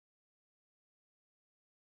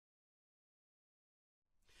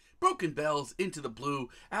Broken Bells, Into the Blue,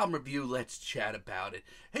 album review, let's chat about it.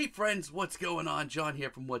 Hey friends, what's going on? John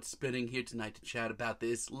here from What's Spinning, here tonight to chat about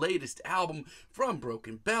this latest album from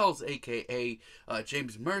Broken Bells, aka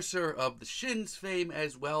James Mercer of the Shins fame,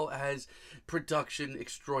 as well as production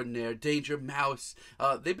extraordinaire Danger Mouse.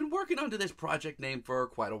 They've been working under this project name for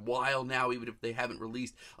quite a while now, even if they haven't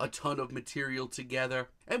released a ton of material together.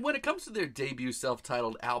 And when it comes to their debut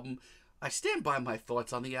self-titled album, I stand by my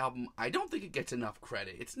thoughts on the album. I don't think it gets enough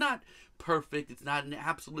credit. It's not perfect. It's not an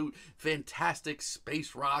absolute fantastic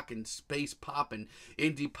space rock and space pop and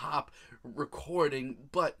indie pop recording,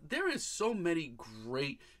 but there is so many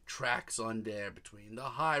great tracks on there between The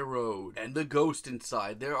High Road and The Ghost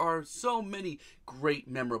Inside. There are so many great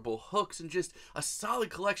memorable hooks and just a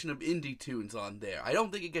solid collection of indie tunes on there. I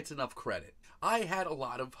don't think it gets enough credit. I had a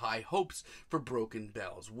lot of high hopes for Broken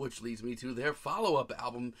Bells, which leads me to their follow-up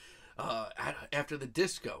album, After the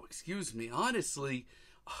Disco. Excuse me, honestly,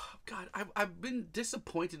 God, I've been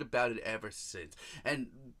disappointed about it ever since. And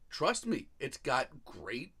trust me, it's got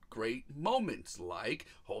great moments like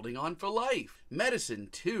Holding On for Life, Medicine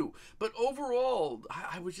too, but overall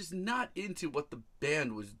I was just not into what the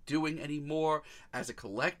band was doing anymore. As a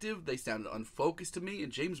collective, they sounded unfocused to me,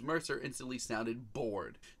 and James Mercer instantly sounded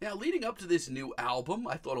bored. Now, leading up to this new album,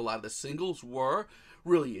 I thought a lot of the singles were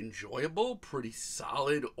really enjoyable, pretty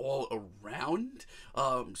solid all around,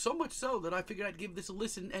 so much so that I figured I'd give this a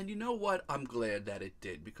listen, and you know what, I'm glad that it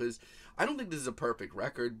did, because I don't think this is a perfect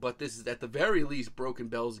record, but this is at the very least Broken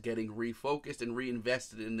Bells getting refocused and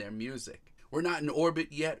reinvested in their music. We're not in orbit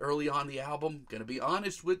yet early on the album. Gonna be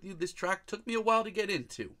honest with you, this track took me a while to get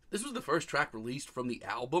into. This was the first track released from the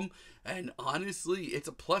album, and honestly, it's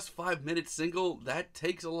a plus 5 minute single that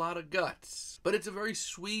takes a lot of guts. But it's a very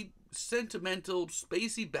sweet, sentimental,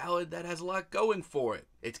 spacey ballad that has a lot going for it.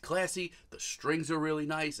 It's classy, the strings are really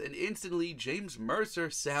nice, and instantly James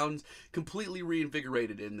Mercer sounds completely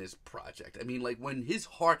reinvigorated in this project. I mean, like, when his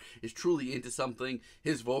heart is truly into something,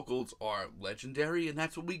 his vocals are legendary, and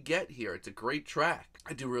that's what we get here. It's a great track.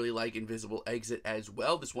 I do really like Invisible Exit as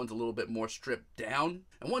well. This one's a little bit more stripped down.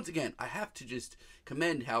 And once again, I have to just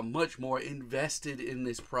commend how much more invested in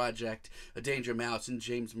this project Danger Mouse and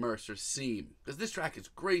James Mercer seem. Because this track is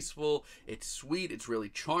graceful, it's sweet, it's really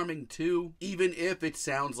charming too, even if it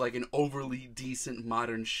sounds like an overly decent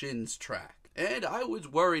modern Shins track. And I was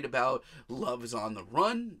worried about Love Is on the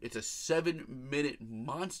Run. It's a 7-minute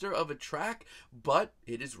monster of a track, but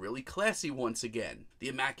it is really classy once again. The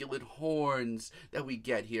immaculate horns that we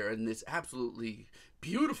get here and this absolutely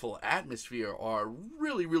beautiful atmosphere are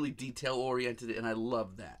really detail-oriented, and I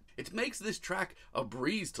love that. It makes this track a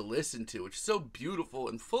breeze to listen to. It's so beautiful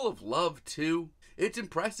and full of love, too. It's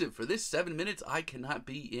impressive. For this 7 minutes, I cannot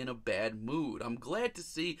be in a bad mood. I'm glad to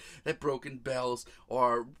see that Broken Bells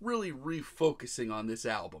are really refocusing on this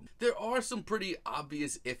album. There are some pretty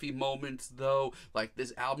obvious iffy moments, though, like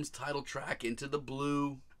this album's title track, Into the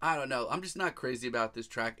Blue. I don't know, I'm just not crazy about this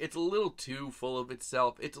track. It's a little too full of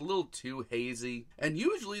itself, it's a little too hazy, and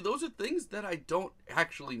usually those are things that I don't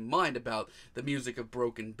actually mind about the music of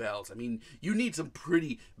Broken Bells. I mean, you need some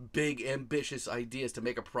pretty big, ambitious ideas to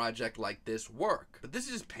make a project like this work, but this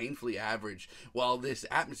is just painfully average. While this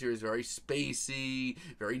atmosphere is very spacey,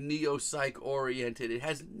 very neo-psych oriented, it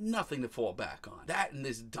has nothing to fall back on. That and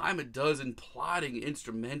this dime a dozen plotting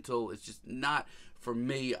instrumental is just not for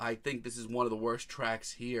me. I think this is one of the worst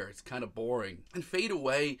tracks here. It's kind of boring. And Fade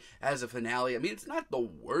Away as a finale, I mean, it's not the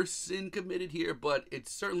worst sin committed here, but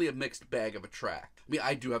it's certainly a mixed bag of a track. I mean,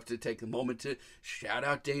 I do have to take a moment to shout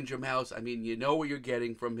out Danger Mouse. I mean, you know what you're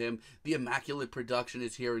getting from him. The immaculate production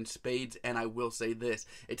is here in spades, and I will say this.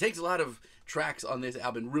 It takes a lot of tracks on this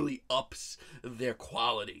album, really ups their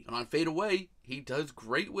quality. And on Fade Away, he does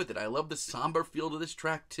great with it. I love the somber feel to this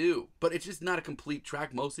track too. But it's just not a complete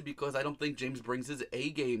track, mostly because I don't think James brings his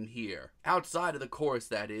A-game here. Outside of the chorus,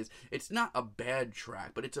 that is. It's not a bad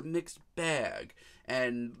track, but it's a mixed bag.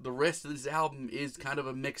 And the rest of this album is kind of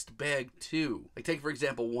a mixed bag too. Like, take for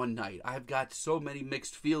example One Night. I've got so many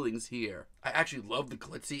mixed feelings here. I actually love the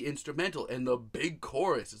glitzy instrumental and the big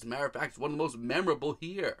chorus. As a matter of fact, it's one of the most memorable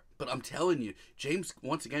here. But I'm telling you, James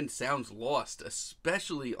once again sounds lost,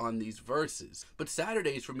 especially on these verses. But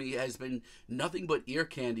Saturdays for me has been nothing but ear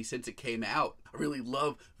candy since it came out. I really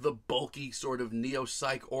love the bulky, sort of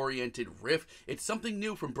neo-psych oriented riff. It's something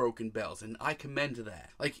new from Broken Bells, and I commend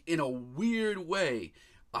that. Like, in a weird way,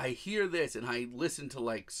 I hear this and I listen to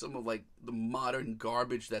like some of like the modern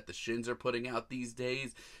garbage that the Shins are putting out these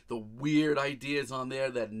days, the weird ideas on there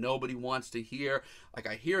that nobody wants to hear. Like,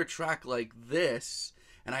 I hear a track like this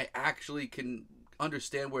and I actually can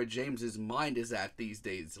understand where James's mind is at these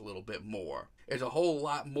days a little bit more. It's a whole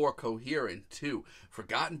lot more coherent, too.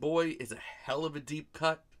 Forgotten Boy is a hell of a deep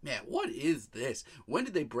cut. Man, what is this? When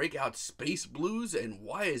did they break out Space Blues, and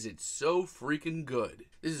why is it so freaking good?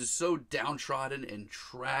 This is so downtrodden and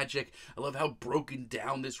tragic. I love how broken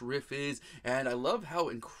down this riff is, and I love how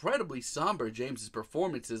incredibly somber James's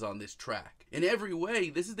performance is on this track. In every way,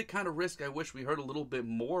 this is the kind of Risk I wish we heard a little bit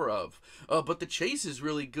more of. But the chase is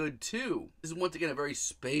really good, too. This is once again a very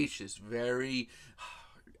spacious, very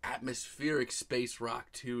atmospheric space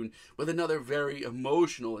rock tune with another very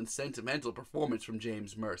emotional and sentimental performance from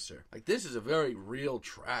James Mercer. Like, this is a very real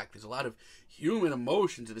track. There's a lot of human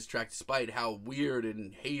emotion to this track despite how weird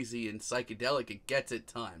and hazy and psychedelic it gets at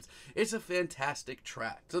times. It's a fantastic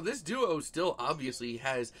track. So this duo still obviously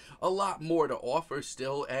has a lot more to offer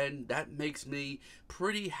still, and that makes me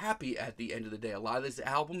pretty happy at the end of the day. A lot of this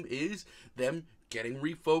album is them getting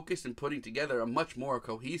refocused and putting together a much more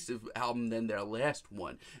cohesive album than their last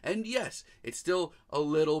one. And yes, it's still a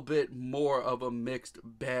little bit more of a mixed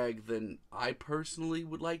bag than I personally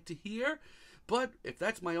would like to hear. But if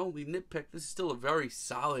that's my only nitpick, this is still a very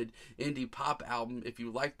solid indie pop album. If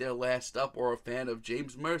you like their last stuff or a fan of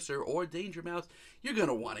James Mercer or Danger Mouse, you're going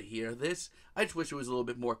to want to hear this. I just wish it was a little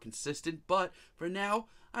bit more consistent, but for now,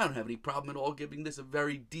 I don't have any problem at all giving this a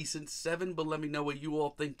very decent 7, but let me know what you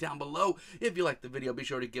all think down below. If you liked the video, be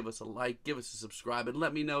sure to give us a like, give us a subscribe, and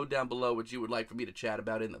let me know down below what you would like for me to chat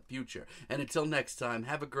about in the future. And until next time,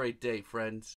 have a great day, friends.